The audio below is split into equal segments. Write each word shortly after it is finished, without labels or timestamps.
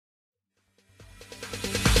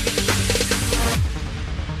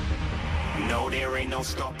ain't no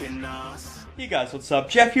stopping us. Hey guys, what's up?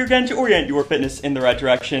 Jeff here again to orient your fitness in the right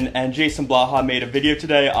direction, and Jason Blaha made a video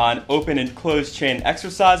today on open and closed chain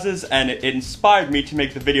exercises, and it inspired me to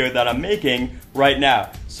make the video that I'm making right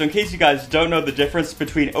now. So in case you guys don't know the difference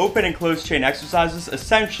between open and closed chain exercises,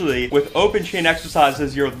 essentially with open chain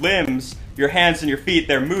exercises, your limbs, your hands and your feet,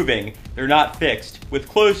 they're moving, they're not fixed. With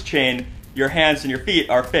closed chain, your hands and your feet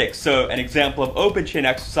are fixed. So an example of open chain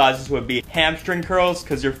exercises would be hamstring curls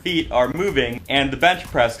because your feet are moving, and the bench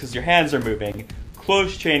press because your hands are moving.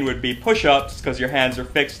 Closed chain would be push-ups because your hands are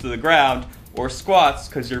fixed to the ground, or squats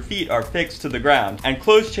because your feet are fixed to the ground. And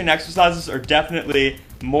closed chain exercises are definitely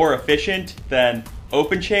more efficient than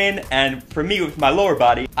open chain, and for me with my lower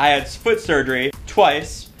body, I had foot surgery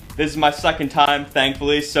twice. This is my second time,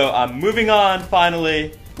 thankfully, so I'm moving on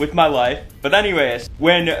finally with my life. But anyways,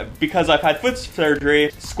 because I've had foot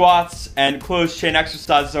surgery, squats and closed chain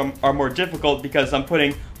exercises are more difficult because I'm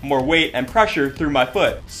putting more weight and pressure through my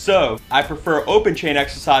foot. So I prefer open chain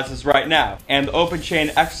exercises right now. And the open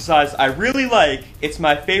chain exercise I really like, it's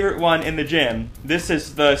my favorite one in the gym. This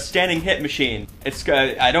is the standing hip machine.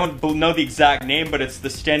 I don't know the exact name, but it's the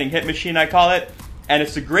standing hip machine, I call it. And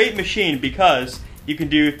it's a great machine because you can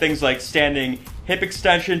do things like standing hip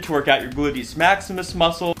extension to work out your gluteus maximus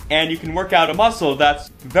muscle, and you can work out a muscle that's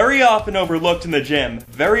very often overlooked in the gym,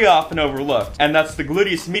 very often overlooked, and that's the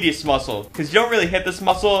gluteus medius muscle. Because you don't really hit this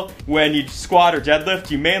muscle when you squat or deadlift,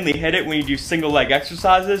 you mainly hit it when you do single leg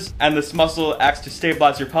exercises, and this muscle acts to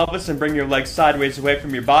stabilize your pelvis and bring your legs sideways away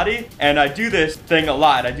from your body. And I do this thing a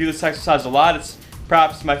lot, I do this exercise a lot. It's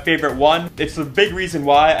perhaps my favorite one. It's a big reason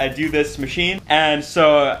why I do this machine, and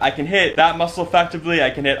so I can hit that muscle effectively,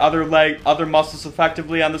 I can hit other muscles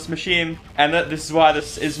effectively on this machine, and this is why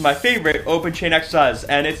this is my favorite open chain exercise,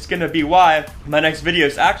 and it's gonna be why my next video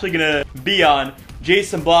is actually gonna be on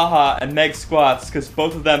Jason Blaha and Meg squats, because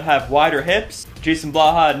both of them have wider hips. Jason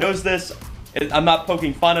Blaha knows this. I'm not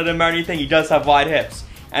poking fun at him or anything, he does have wide hips.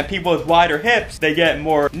 And people with wider hips, they get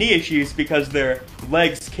more knee issues because their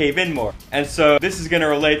legs cave in more. And so this is going to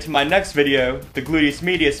relate to my next video, the gluteus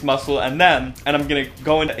medius muscle and them, and I'm going to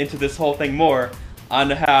go into this whole thing more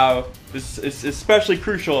on how this is especially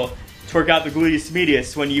crucial to work out the gluteus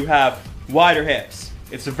medius when you have wider hips.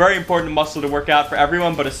 It's a very important muscle to work out for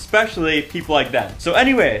everyone, but especially people like them. So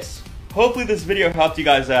anyways, hopefully this video helped you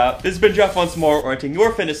guys out. This has been Jeff once more, orienting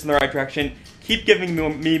your fitness in the right direction. Keep giving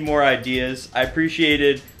me more ideas. I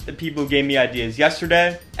appreciated the people who gave me ideas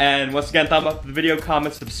yesterday. And once again, thumb up the video,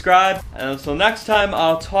 comment, subscribe. And until next time,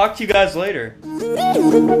 I'll talk to you guys later.